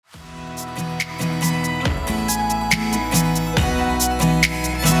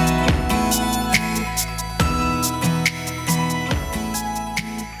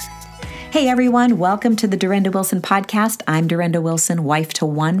Hey everyone, welcome to the Dorinda Wilson podcast. I'm Dorinda Wilson, wife to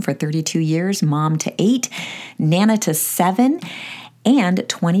 1 for 32 years, mom to 8, nana to 7, and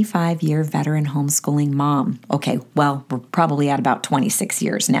 25-year veteran homeschooling mom. Okay, well, we're probably at about 26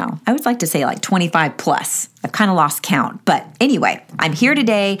 years now. I would like to say like 25 plus. I've kind of lost count. But anyway, I'm here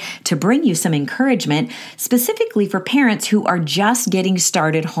today to bring you some encouragement specifically for parents who are just getting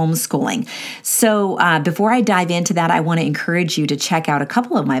started homeschooling. So before I dive into that, I want to encourage you to check out a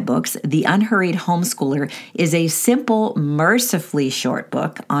couple of my books. The Unhurried Homeschooler is a simple, mercifully short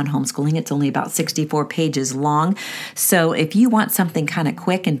book on homeschooling. It's only about 64 pages long. So if you want something kind of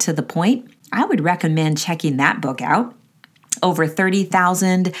quick and to the point, I would recommend checking that book out. Over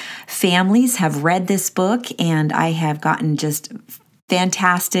 30,000 families have read this book, and I have gotten just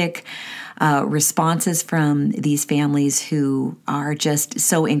fantastic responses from these families who are just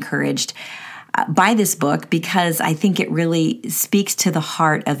so encouraged by this book because I think it really speaks to the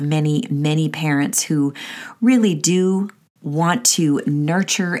heart of many, many parents who really do want to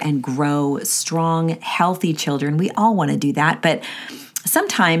nurture and grow strong, healthy children. We all want to do that, but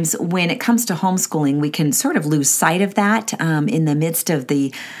sometimes when it comes to homeschooling, we can sort of lose sight of that in the midst of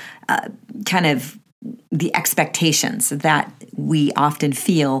the kind of the expectations that we often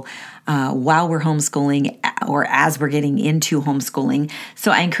feel while we're homeschooling or as we're getting into homeschooling. So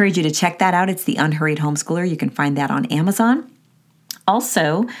I encourage you to check that out. It's The Unhurried Homeschooler. You can find that on Amazon.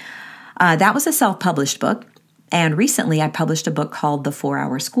 Also, that was a self-published book. And recently I published a book called The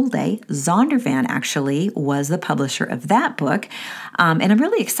 4-Hour School Day. Zondervan actually was the publisher of that book. And I'm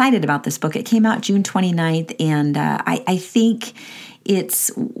really excited about this book. It came out June 29th, and I think it's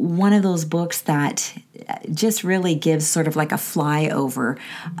one of those books that just really gives sort of like a flyover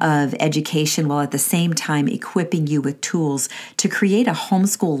of education while at the same time equipping you with tools to create a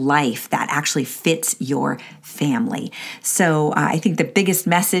homeschool life that actually fits your family. So I think the biggest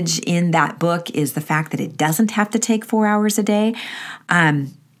message in that book is the fact that it doesn't have to take 4 hours a day.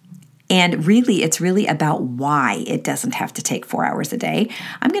 And really, it's really about why it doesn't have to take 4 hours a day.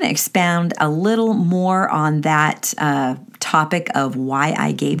 I'm going to expound a little more on that topic of why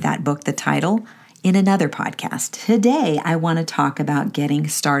I gave that book the title in another podcast. Today, I want to talk about getting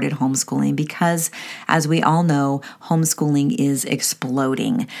started homeschooling because, as we all know, homeschooling is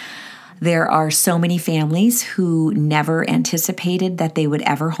exploding. There are so many families who never anticipated that they would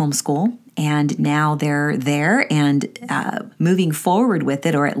ever homeschool, and now they're there and moving forward with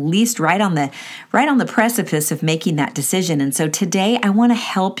it, or at least right on the precipice of making that decision. And so today, I want to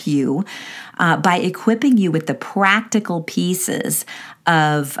help you by equipping you with the practical pieces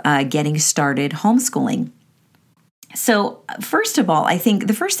of getting started homeschooling. So first of all, I think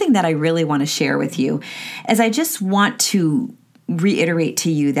the first thing that I really want to share with you is I just want to reiterate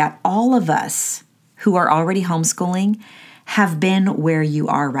to you that all of us who are already homeschooling have been where you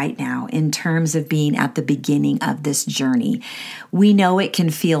are right now in terms of being at the beginning of this journey. We know it can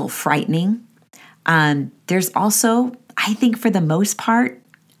feel frightening. There's also, I think for the most part,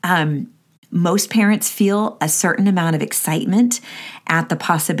 most parents feel a certain amount of excitement at the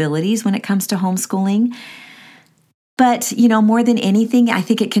possibilities when it comes to homeschooling. But, more than anything, I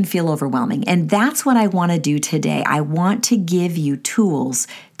think it can feel overwhelming. And that's what I want to do today. I want to give you tools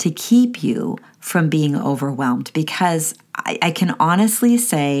to keep you from being overwhelmed because I can honestly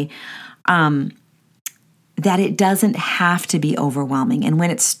say that it doesn't have to be overwhelming. And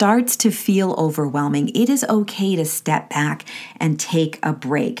when it starts to feel overwhelming, it is okay to step back and take a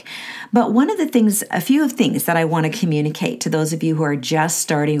break. But a few things that I want to communicate to those of you who are just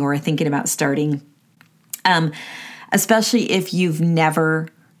starting or are thinking about starting, especially if you've never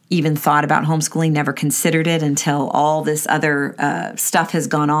even thought about homeschooling, never considered it until all this other stuff has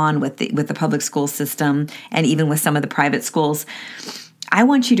gone on with the public school system and even with some of the private schools. I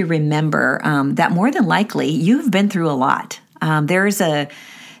want you to remember that more than likely you've been through a lot. There's a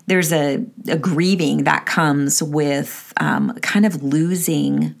grieving that comes with kind of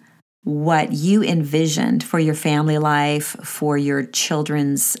losing what you envisioned for your family life, for your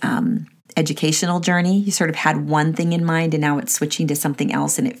children's educational journey. You sort of had one thing in mind and now it's switching to something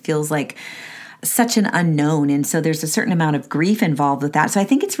else and it feels like such an unknown. And so there's a certain amount of grief involved with that. So I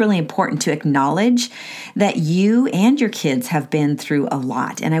think it's really important to acknowledge that you and your kids have been through a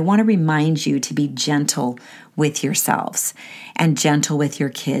lot. And I want to remind you to be gentle with yourselves and gentle with your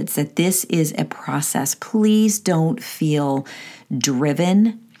kids, that this is a process. Please don't feel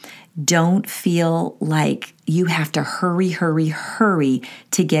driven. Don't feel like you have to hurry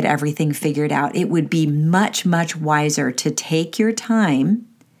to get everything figured out. It would be much, much wiser to take your time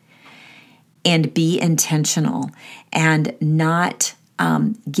and be intentional and not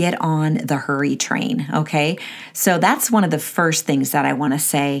get on the hurry train, okay? So that's one of the first things that I want to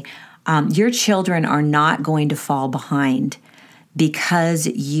say. Your children are not going to fall behind because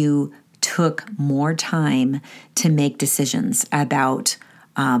you took more time to make decisions about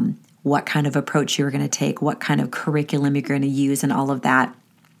what kind of approach you're going to take, what kind of curriculum you're going to use, and all of that.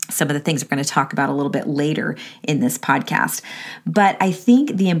 Some of the things we're going to talk about a little bit later in this podcast. But I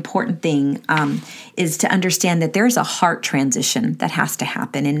think the important thing is to understand that there's a heart transition that has to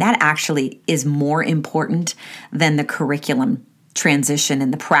happen. And that actually is more important than the curriculum transition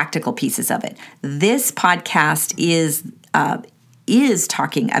and the practical pieces of it. This podcast is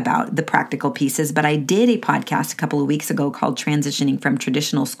talking about the practical pieces, but I did a podcast a couple of weeks ago called Transitioning from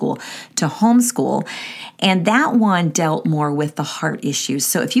Traditional School to Homeschool, and that one dealt more with the heart issues.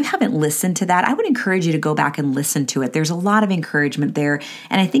 So if you haven't listened to that, I would encourage you to go back and listen to it. There's a lot of encouragement there,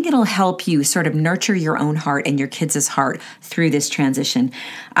 and I think it'll help you sort of nurture your own heart and your kids' heart through this transition.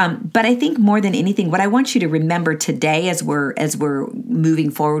 But I think more than anything, what I want you to remember today as we're moving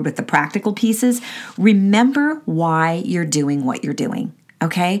forward with the practical pieces, remember why you're doing what you're doing,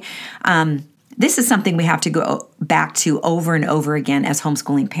 okay? This is something we have to go back to over and over again as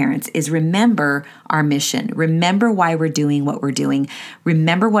homeschooling parents, is remember our mission. Remember why we're doing what we're doing.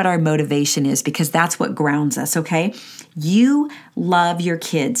 Remember what our motivation is, because that's what grounds us, okay? You love your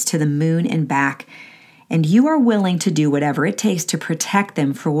kids to the moon and back, and you are willing to do whatever it takes to protect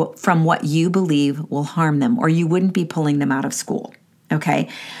them from what you believe will harm them, or you wouldn't be pulling them out of school, okay?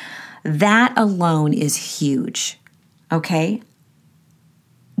 That alone is huge, okay?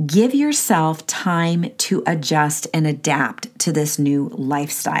 Give yourself time to adjust and adapt to this new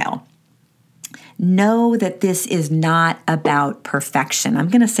lifestyle. Know that this is not about perfection. I'm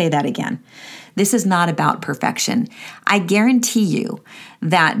going to say that again. This is not about perfection. I guarantee you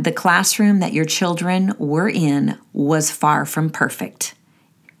that the classroom that your children were in was far from perfect.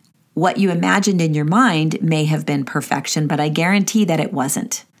 What you imagined in your mind may have been perfection, but I guarantee that it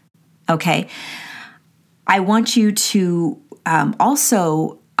wasn't. Okay? I want you to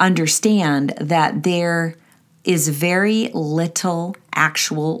also understand that there is very little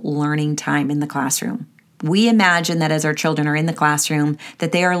actual learning time in the classroom. We imagine that as our children are in the classroom,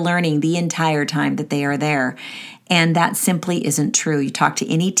 that they are learning the entire time that they are there. And that simply isn't true. You talk to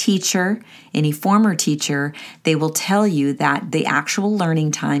any teacher, any former teacher, they will tell you that the actual learning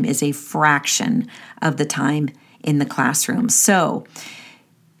time is a fraction of the time in the classroom. So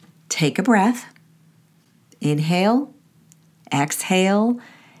take a breath, inhale, exhale,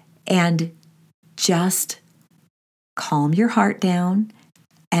 and just calm your heart down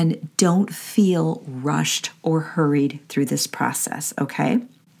and don't feel rushed or hurried through this process, okay?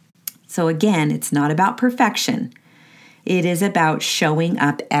 So again, it's not about perfection. It is about showing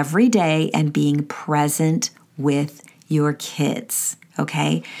up every day and being present with your kids,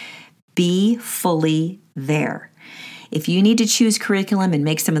 okay? Be fully there. If you need to choose curriculum and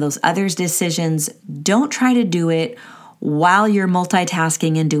make some of those other decisions, don't try to do it while you're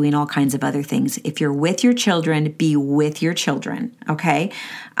multitasking and doing all kinds of other things. If you're with your children, be with your children, okay?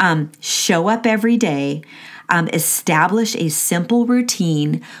 Show up every day. Establish a simple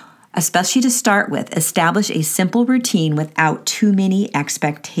routine, especially to start with. Establish a simple routine without too many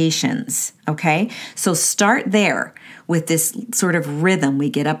expectations, okay? So start there with this sort of rhythm.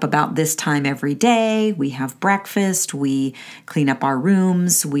 We get up about this time every day. We have breakfast. We clean up our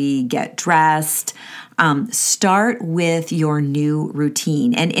rooms. We get dressed. Start with your new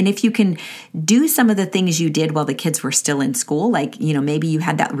routine. And if you can do some of the things you did while the kids were still in school, like, maybe you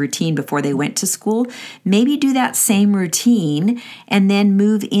had that routine before they went to school, maybe do that same routine and then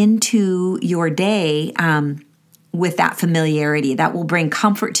move into your day with that familiarity. That will bring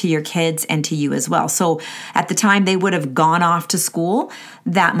comfort to your kids and to you as well. So at the time they would have gone off to school,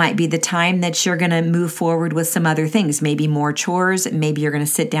 that might be the time that you're going to move forward with some other things, maybe more chores. Maybe you're going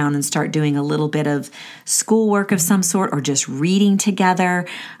to sit down and start doing a little bit of schoolwork of some sort, or just reading together.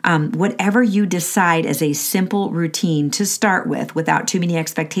 Whatever you decide as a simple routine to start with without too many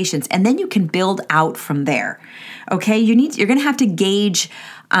expectations. And then you can build out from there. Okay, you're going to have to gauge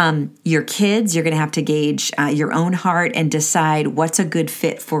your kids. You're going to have to gauge your own heart and decide what's a good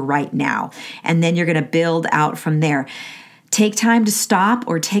fit for right now. And then you're going to build out from there. Take time to stop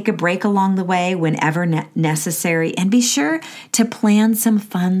or take a break along the way whenever necessary, and be sure to plan some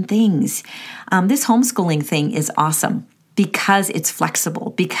fun things. This homeschooling thing is awesome because it's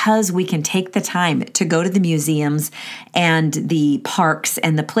flexible, because we can take the time to go to the museums and the parks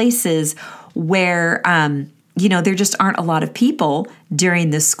and the places where there just aren't a lot of people during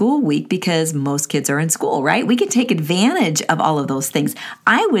the school week because most kids are in school, right? We can take advantage of all of those things.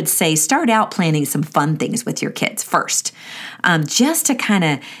 I would say start out planning some fun things with your kids first, just to kind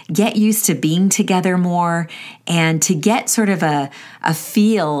of get used to being together more and to get sort of a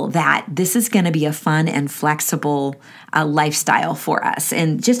feel that this is going to be a fun and flexible lifestyle for us,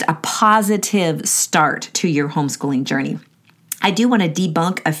 and just a positive start to your homeschooling journey. I do want to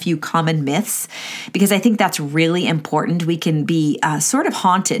debunk a few common myths because I think that's really important. We can be sort of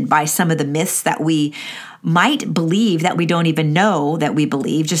haunted by some of the myths that we might believe that we don't even know that we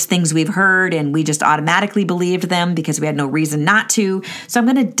believe, just things we've heard and we just automatically believed them because we had no reason not to. So I'm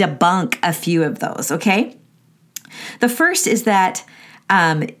going to debunk a few of those, okay? The first is that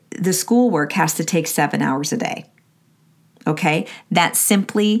the schoolwork has to take 7 hours a day. Okay, that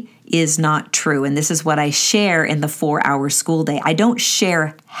simply is not true. And this is what I share in the 4-hour school day. I don't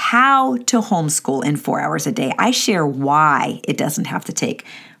share how to homeschool in 4 hours a day. I share why it doesn't have to take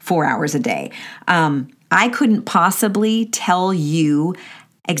 4 hours a day. I couldn't possibly tell you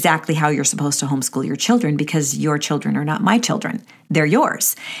exactly how you're supposed to homeschool your children because your children are not my children. They're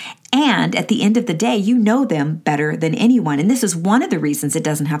yours. And at the end of the day, you know them better than anyone. And this is one of the reasons it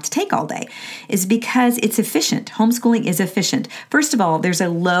doesn't have to take all day, is because it's efficient. Homeschooling is efficient. First of all, there's a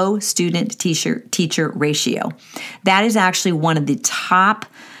low student-teacher ratio. That is actually one of the top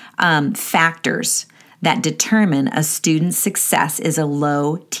factors that determine a student's success is a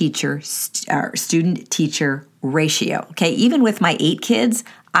low student-teacher ratio. Okay, even with my 8 kids,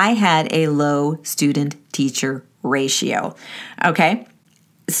 I had a low student-teacher ratio. Okay,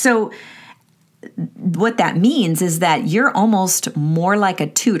 so what that means is that you're almost more like a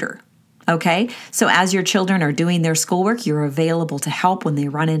tutor. Okay, so as your children are doing their schoolwork, you're available to help when they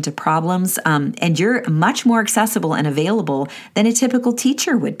run into problems, and you're much more accessible and available than a typical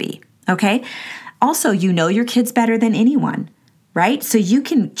teacher would be. Okay, also, you know your kids better than anyone, right? So you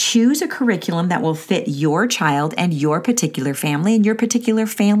can choose a curriculum that will fit your child and your particular family and your particular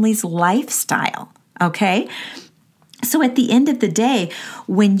family's lifestyle, okay? So at the end of the day,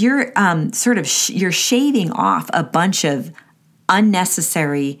 when you're you're shaving off a bunch of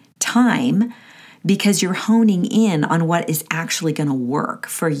unnecessary time because you're honing in on what is actually going to work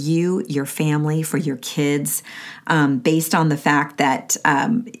for you, your family, for your kids, based on the fact that,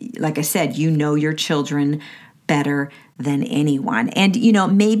 like I said, you know your children better than anyone. And,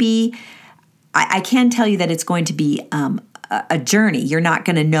 maybe I can tell you that it's going to be a journey. You're not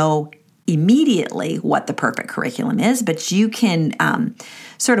going to know immediately what the perfect curriculum is, but you can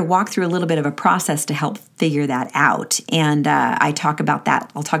sort of walk through a little bit of a process to help figure that out. And I'll talk about that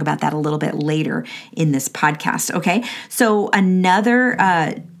a little bit later in this podcast. Okay. So another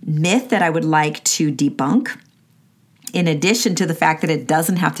myth that I would like to debunk, in addition to the fact that it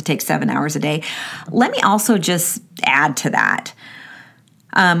doesn't have to take 7 hours a day, let me also just add to that.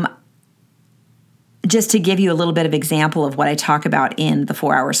 Just to give you a little bit of example of what I talk about in the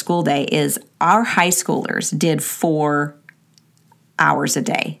 4-hour school day is our high schoolers did 4 hours a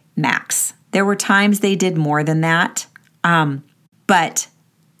day max. There were times they did more than that. But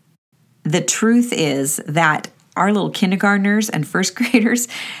the truth is that our little kindergartners and first graders,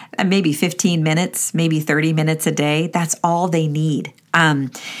 maybe 15 minutes, maybe 30 minutes a day, that's all they need.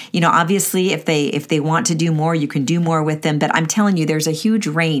 Obviously, if they want to do more, you can do more with them. But I'm telling you, there's a huge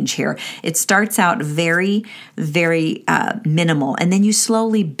range here. It starts out very, very minimal, and then you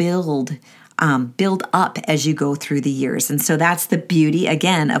slowly build up as you go through the years. And so that's the beauty,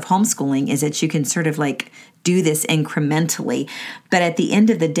 again, of homeschooling, is that you can sort of like do this incrementally. But at the end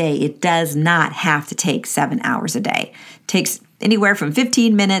of the day, it does not have to take 7 hours a day. It takes anywhere from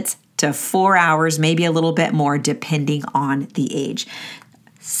 15 minutes to 4 hours, maybe a little bit more, depending on the age.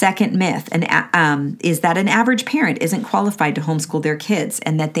 Second myth is that an average parent isn't qualified to homeschool their kids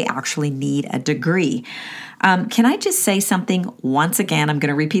and that they actually need a degree. Can I just say something once again? I'm going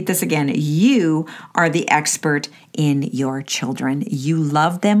to repeat this again. You are the expert in your children. You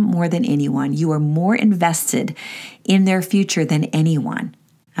love them more than anyone. You are more invested in their future than anyone.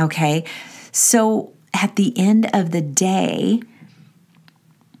 Okay? So at the end of the day,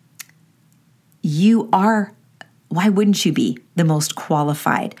 you are, why wouldn't you be the most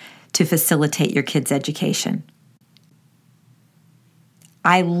qualified to facilitate your kids' education?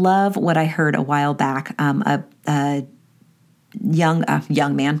 I love what I heard a while back. A young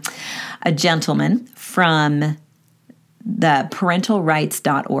man, a gentleman from the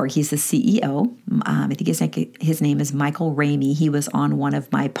parentalrights.org. He's the CEO. I think his name is Michael Ramey. He was on one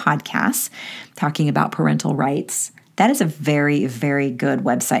of my podcasts talking about parental rights. That is a very, very good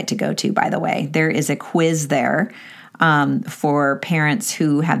website to go to, by the way. There is a quiz there for parents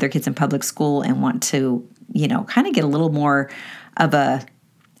who have their kids in public school and want to kind of get a little more of a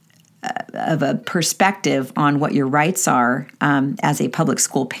perspective on what your rights are as a public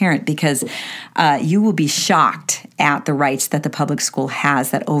school parent, because you will be shocked at the rights that the public school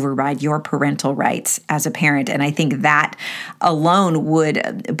has that override your parental rights as a parent. And I think that alone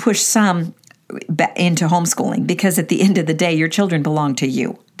would push some into homeschooling, because at the end of the day, your children belong to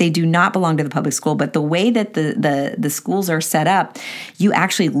you. They do not belong to the public school, but the way that the schools are set up, you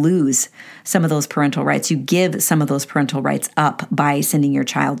actually lose some of those parental rights. You give some of those parental rights up by sending your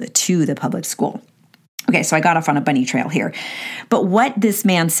child to the public school. Okay, so I got off on a bunny trail here. But what this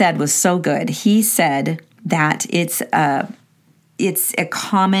man said was so good. He said that it's a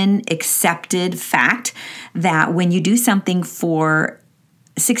common accepted fact that when you do something for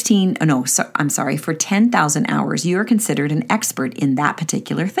for 10,000 hours, you are considered an expert in that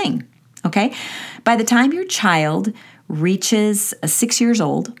particular thing. Okay? By the time your child reaches 6 years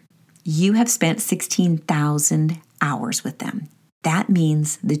old, you have spent 16,000 hours with them. That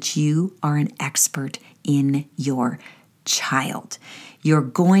means that you are an expert in your child. You're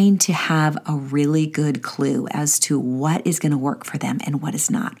going to have a really good clue as to what is going to work for them and what is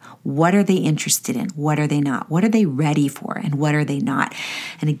not. What are they interested in? What are they not? What are they ready for? And what are they not?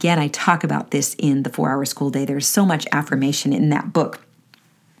 And again, I talk about this in the 4-Hour School Day. There's so much affirmation in that book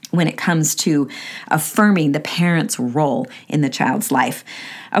when it comes to affirming the parent's role in the child's life.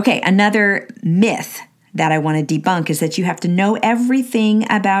 Okay, another myth that I want to debunk is that you have to know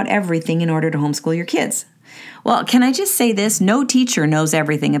everything about everything in order to homeschool your kids. Well, can I just say this? No teacher knows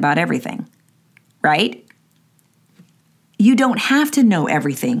everything about everything, right? You don't have to know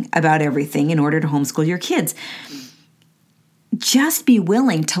everything about everything in order to homeschool your kids. Just be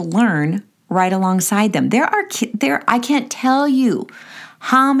willing to learn right alongside them. I can't tell you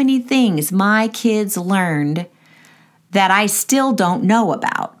how many things my kids learned that I still don't know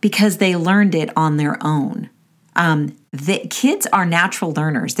about because they learned it on their own. The kids are natural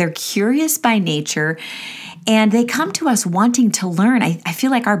learners. They're curious by nature, and they come to us wanting to learn. I feel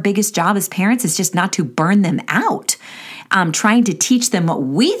like our biggest job as parents is just not to burn them out, trying to teach them what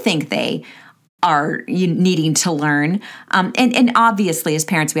we think they are needing to learn. And obviously, as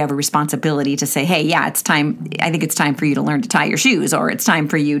parents, we have a responsibility to say, hey, yeah, it's time. I think it's time for you to learn to tie your shoes, or it's time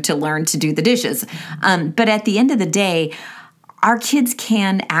for you to learn to do the dishes. But at the end of the day, our kids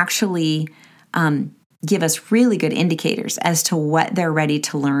can actually give us really good indicators as to what they're ready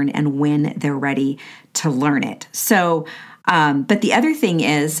to learn and when they're ready to learn it. So, but the other thing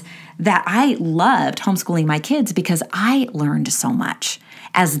is that I loved homeschooling my kids because I learned so much.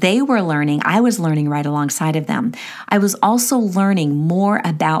 As they were learning, I was learning right alongside of them. I was also learning more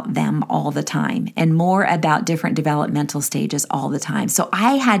about them all the time and more about different developmental stages all the time. So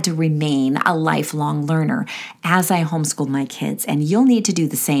I had to remain a lifelong learner as I homeschooled my kids, and you'll need to do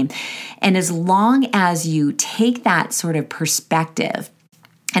the same. And as long as you take that sort of perspective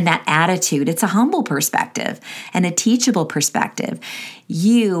and that attitude, it's a humble perspective and a teachable perspective,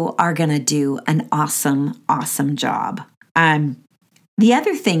 you are going to do an awesome, awesome job. The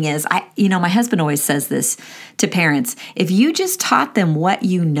other thing is, my husband always says this to parents: if you just taught them what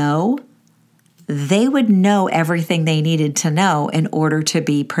you know, they would know everything they needed to know in order to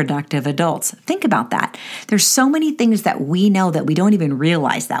be productive adults. Think about that. There's so many things that we know that we don't even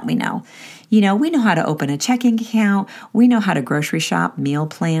realize that we know. We know how to open a checking account. We know how to grocery shop, meal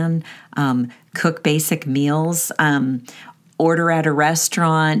plan, cook basic meals, order at a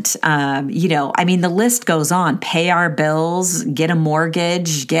restaurant, the list goes on. Pay our bills, get a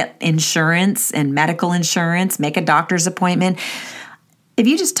mortgage, get insurance and medical insurance, make a doctor's appointment. If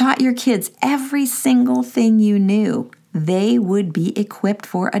you just taught your kids every single thing you knew, they would be equipped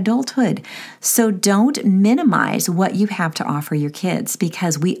for adulthood. So don't minimize what you have to offer your kids,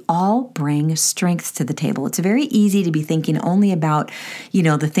 because we all bring strengths to the table. It's very easy to be thinking only about,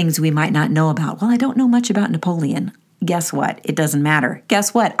 the things we might not know about. Well, I don't know much about Napoleon. Guess what? It doesn't matter.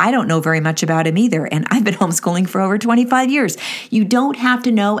 Guess what? I don't know very much about him either, and I've been homeschooling for over 25 years. You don't have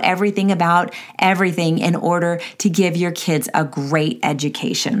to know everything about everything in order to give your kids a great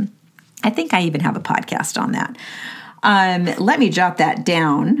education. I think I even have a podcast on that. Let me jot that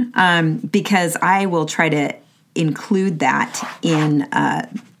down because I will try to include that in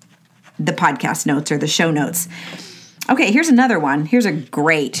the podcast notes or the show notes. Okay, here's another one. Here's a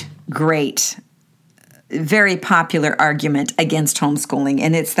great, very popular argument against homeschooling,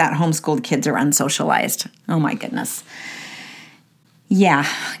 and it's that homeschooled kids are unsocialized. Oh my goodness. Yeah.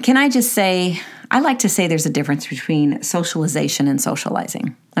 Can I just say, I like to say there's a difference between socialization and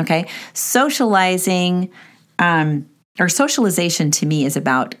socializing. Okay. Socialization to me is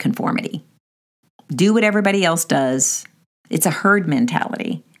about conformity. Do what everybody else does. It's a herd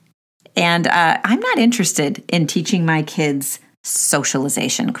mentality. And I'm not interested in teaching my kids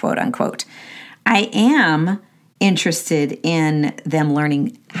socialization, quote unquote. I am interested in them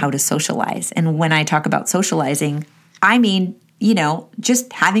learning how to socialize. And when I talk about socializing, I mean,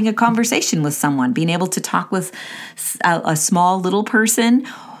 just having a conversation with someone, being able to talk with a small little person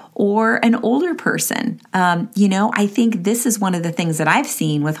or an older person. I think this is one of the things that I've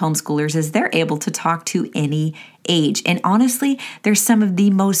seen with homeschoolers is they're able to talk to any age. And honestly, they're some of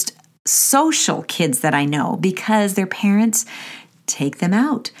the most social kids that I know because their parents take them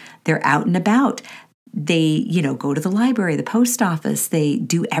out. They're out and about. They, go to the library, the post office. They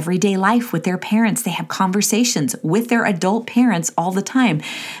do everyday life with their parents. They have conversations with their adult parents all the time.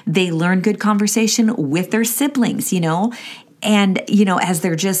 They learn good conversation with their siblings, and, as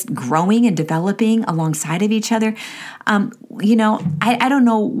they're just growing and developing alongside of each other. I don't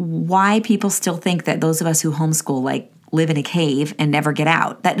know why people still think that those of us who homeschool, live in a cave and never get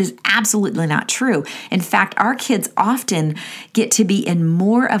out. That is absolutely not true. In fact, our kids often get to be in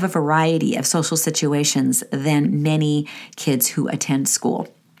more of a variety of social situations than many kids who attend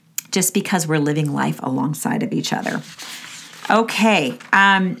school, just because we're living life alongside of each other. Okay,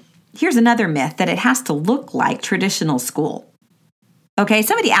 here's another myth, that it has to look like traditional school. Okay,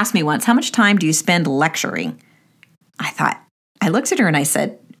 somebody asked me once, how much time do you spend lecturing? I looked at her and I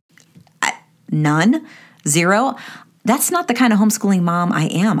said, none, zero. That's not the kind of homeschooling mom I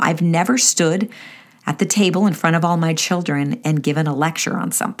am. I've never stood at the table in front of all my children and given a lecture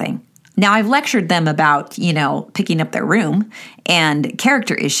on something. Now, I've lectured them about, picking up their room and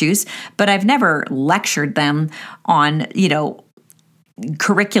character issues, but I've never lectured them on,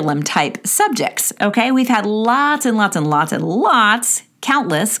 curriculum type subjects. Okay. We've had lots and lots and lots and lots,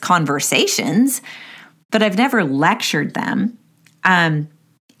 countless conversations, but I've never lectured them. And,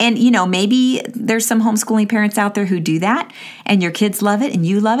 maybe there's some homeschooling parents out there who do that and your kids love it and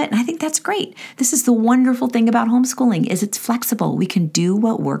you love it. And I think that's great. This is the wonderful thing about homeschooling is it's flexible. We can do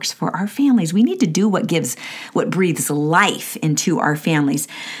what works for our families. We need to do what breathes life into our families.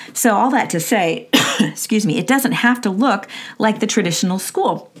 So all that to say, it doesn't have to look like the traditional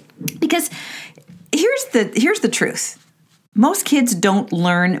school, because here's the truth. Most kids don't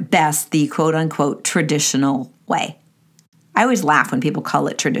learn best the quote unquote traditional way. I always laugh when people call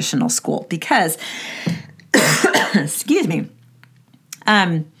it traditional school because,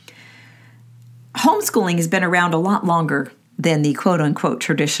 homeschooling has been around a lot longer than the quote-unquote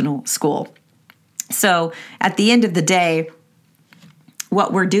traditional school. So at the end of the day,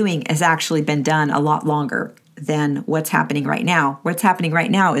 what we're doing has actually been done a lot longer than what's happening right now. What's happening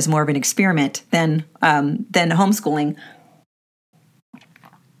right now is more of an experiment than homeschooling.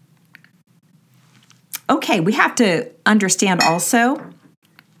 Okay, we have to understand also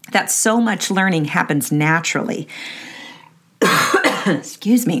that so much learning happens naturally.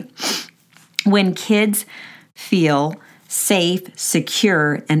 When kids feel safe,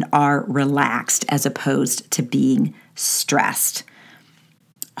 secure, and are relaxed as opposed to being stressed.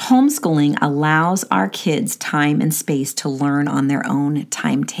 Homeschooling allows our kids time and space to learn on their own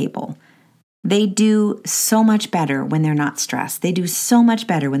timetable. They do so much better when they're not stressed. They do so much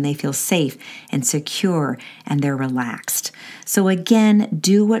better when they feel safe and secure and they're relaxed. So again,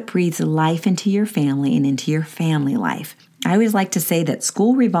 do what breathes life into your family and into your family life. I always like to say that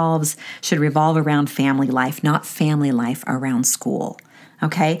school should revolve around family life, not family life around school.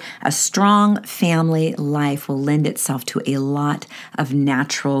 Okay? A strong family life will lend itself to a lot of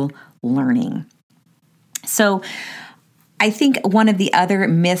natural learning. So I think one of the other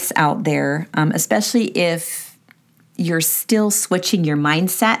myths out there, especially if you're still switching your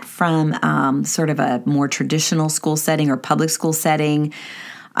mindset from sort of a more traditional school setting or public school setting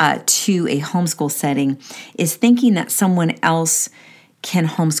to a homeschool setting, is thinking that someone else can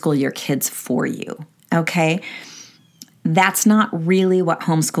homeschool your kids for you, okay? That's not really what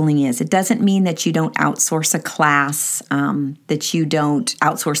homeschooling is. It doesn't mean that you don't outsource a class, that you don't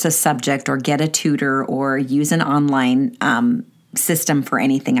outsource a subject or get a tutor or use an online system for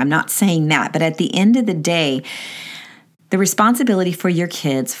anything. I'm not saying that. But at the end of the day, the responsibility for your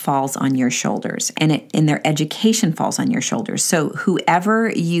kids falls on your shoulders, and their education falls on your shoulders. So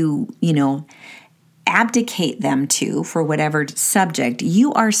whoever you abdicate them to for whatever subject,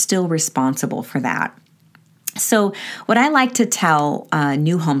 you are still responsible for that. So what I like to tell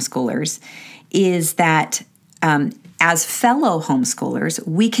new homeschoolers is that as fellow homeschoolers,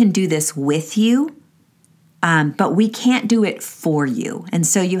 we can do this with you but we can't do it for you. And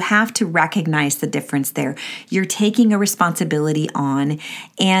so you have to recognize the difference there. You're taking a responsibility on.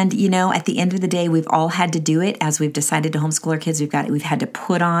 And, at the end of the day, we've all had to do it as we've decided to homeschool our kids. We've had to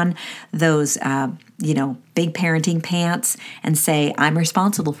put on those, big parenting pants and say, I'm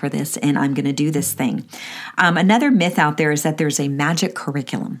responsible for this and I'm going to do this thing. Another myth out there is that there's a magic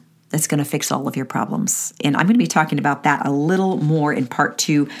curriculum that's going to fix all of your problems. And I'm going to be talking about that a little more in part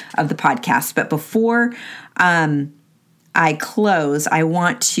 2 of the podcast. But before I close, I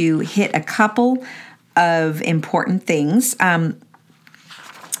want to hit a couple of important things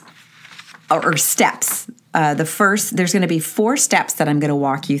or steps. There's going to be 4 steps that I'm going to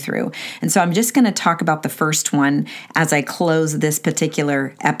walk you through. And so I'm just going to talk about the first one as I close this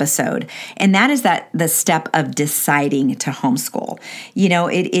particular episode. And that is the step of deciding to homeschool.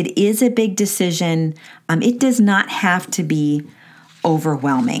 It is a big decision. It does not have to be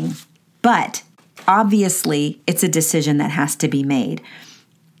overwhelming, but obviously it's a decision that has to be made.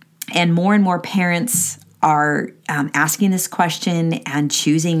 And more parents are asking this question and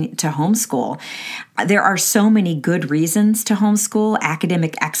choosing to homeschool. There are so many good reasons to homeschool: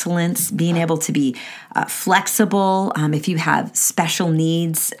 academic excellence, being able to be flexible. If you have special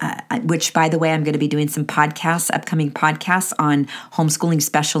needs, which, by the way, I'm going to be doing some upcoming podcasts on homeschooling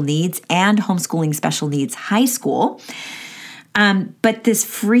special needs and homeschooling special needs high school. But this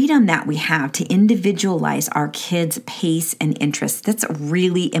freedom that we have to individualize our kids' pace and interests, that's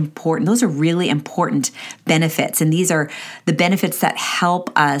really important. Those are really important benefits. And these are the benefits that help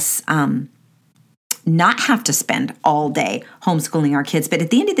us not have to spend all day homeschooling our kids. But at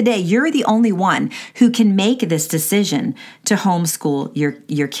the end of the day, you're the only one who can make this decision to homeschool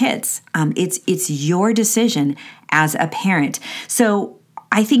your kids. It's your decision as a parent. So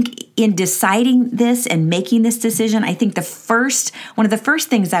I think in deciding this and making this decision, I think one of the first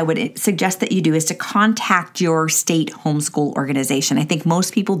things I would suggest that you do is to contact your state homeschool organization. I think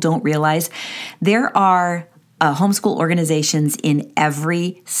most people don't realize there are homeschool organizations in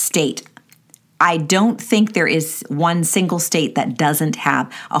every state. I don't think there is one single state that doesn't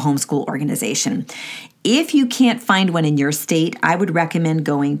have a homeschool organization. If you can't find one in your state, I would recommend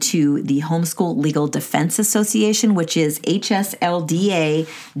going to the Homeschool Legal Defense Association, which is hslda.org.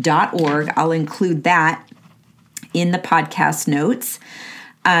 I'll include that in the podcast notes.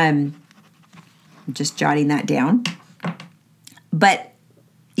 I'm just jotting that down. But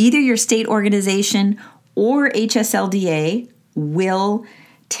either your state organization or HSLDA will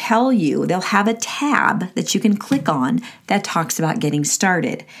tell you, they'll have a tab that you can click on that talks about getting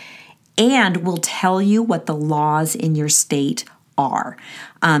started, and will tell you what the laws in your state are.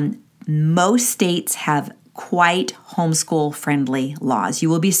 Most states have quite homeschool-friendly laws. You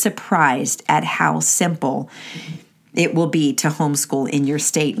will be surprised at how simple it will be to homeschool in your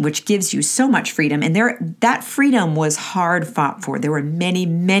state, which gives you so much freedom. And that freedom was hard fought for. There were many,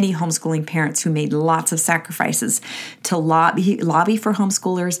 many homeschooling parents who made lots of sacrifices to lobby for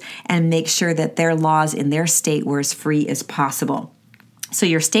homeschoolers and make sure that their laws in their state were as free as possible. So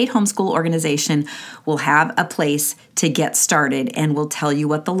your state homeschool organization will have a place to get started and will tell you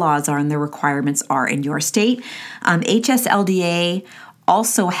what the laws are and the requirements are in your state. HSLDA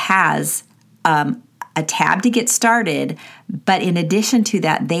also has a tab to get started, but in addition to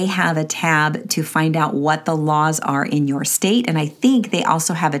that, they have a tab to find out what the laws are in your state. And I think they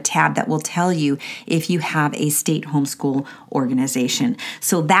also have a tab that will tell you if you have a state homeschool organization.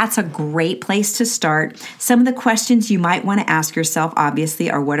 So that's a great place to start. Some of the questions you might want to ask yourself,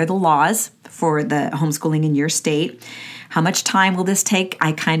 obviously, are what are the laws for the homeschooling in your state? How much time will this take?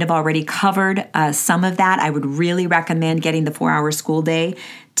 I kind of already covered some of that. I would really recommend getting the 4-hour school day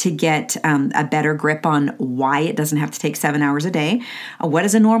to get a better grip on why it doesn't have to take 7 hours a day. What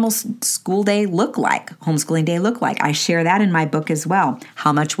does a normal school day look like? Homeschooling day look like? I share that in my book as well.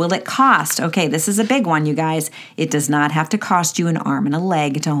 How much will it cost? Okay, this is a big one, you guys. It does not have to cost you an arm and a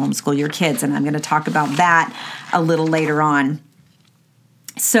leg to homeschool your kids, and I'm going to talk about that a little later on.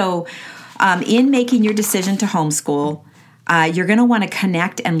 So in making your decision to homeschool, you're going to want to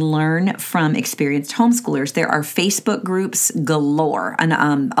connect and learn from experienced homeschoolers. There are Facebook groups galore.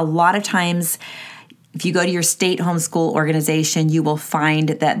 And a lot of times, if you go to your state homeschool organization, you will find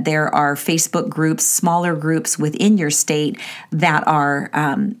that there are Facebook groups, smaller groups within your state that are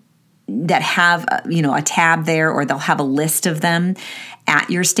that have a tab there, or they'll have a list of them at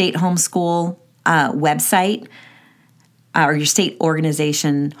your state homeschool website. Or your state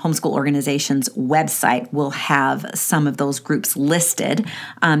organization, homeschool organization's website will have some of those groups listed,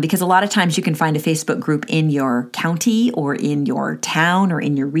 because a lot of times you can find a Facebook group in your county or in your town or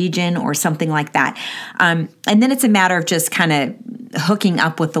in your region or something like that. And then it's a matter of just kind of hooking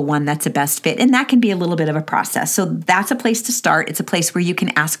up with the one that's a best fit. And that can be a little bit of a process. So that's a place to start. It's a place where you can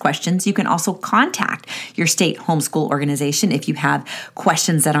ask questions. You can also contact your state homeschool organization if you have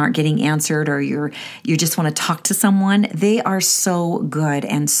questions that aren't getting answered, or you just want to talk to someone. They are so good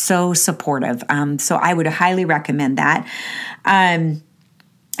and so supportive. So I would highly recommend that.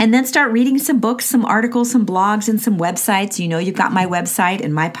 And then start reading some books, some articles, some blogs, and some websites. You've got my website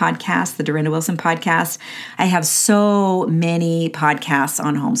and my podcast, the Dorinda Wilson Podcast. I have so many podcasts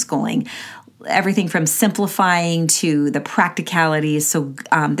on homeschooling, everything from simplifying to the practicalities. So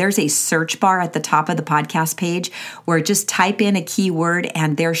there's a search bar at the top of the podcast page where just type in a keyword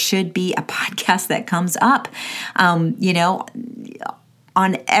and there should be a podcast that comes up.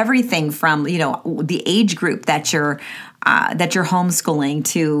 On everything from, the age group that you're homeschooling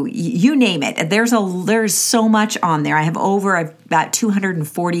to, you name it. There's so much on there. I've about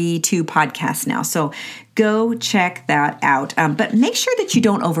 242 podcasts now. So go check that out. But make sure that you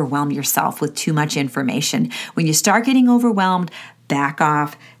don't overwhelm yourself with too much information. When you start getting overwhelmed, back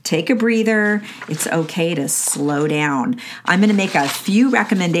off, take a breather. It's okay to slow down. I'm going to make a few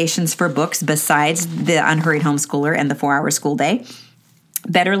recommendations for books besides The Unhurried Homeschooler and The 4-Hour School Day.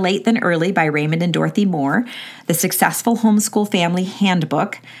 Better Late Than Early by Raymond and Dorothy Moore, The Successful Homeschool Family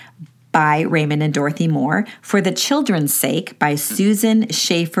Handbook by Raymond and Dorothy Moore, For the Children's Sake by Susan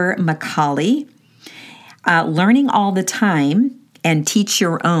Schaefer Macaulay, Learning All the Time and Teach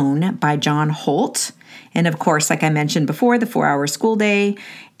Your Own by John Holt, and of course, like I mentioned before, The 4-Hour School Day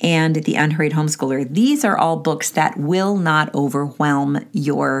and The Unhurried Homeschooler. These are all books that will not overwhelm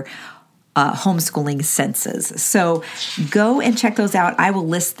your homeschooling senses. So go and check those out. I will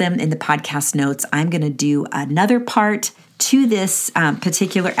list them in the podcast notes. I'm going to do another part to this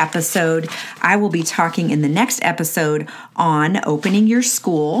particular episode. I will be talking in the next episode on opening your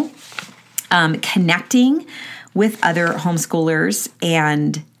school, connecting with other homeschoolers,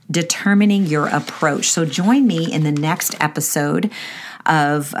 and determining your approach. So join me in the next episode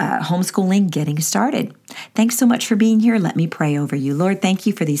of Homeschooling Getting Started. Thanks so much for being here. Let me pray over you. Lord, thank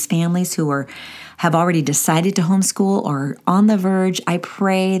you for these families who have already decided to homeschool or on the verge. I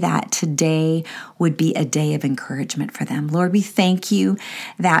pray that today would be a day of encouragement for them. Lord, we thank you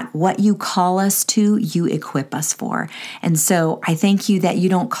that what you call us to, you equip us for. And so I thank you that you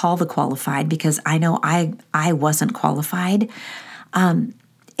don't call the qualified, because I know I wasn't qualified.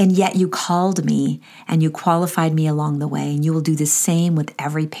 And yet you called me and you qualified me along the way, and you will do the same with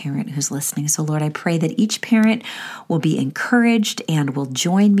every parent who's listening. So Lord, I pray that each parent will be encouraged and will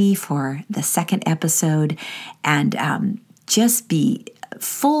join me for the second episode and just be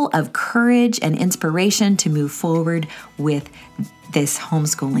full of courage and inspiration to move forward with this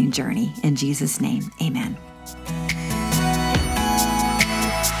homeschooling journey. In Jesus' name, amen.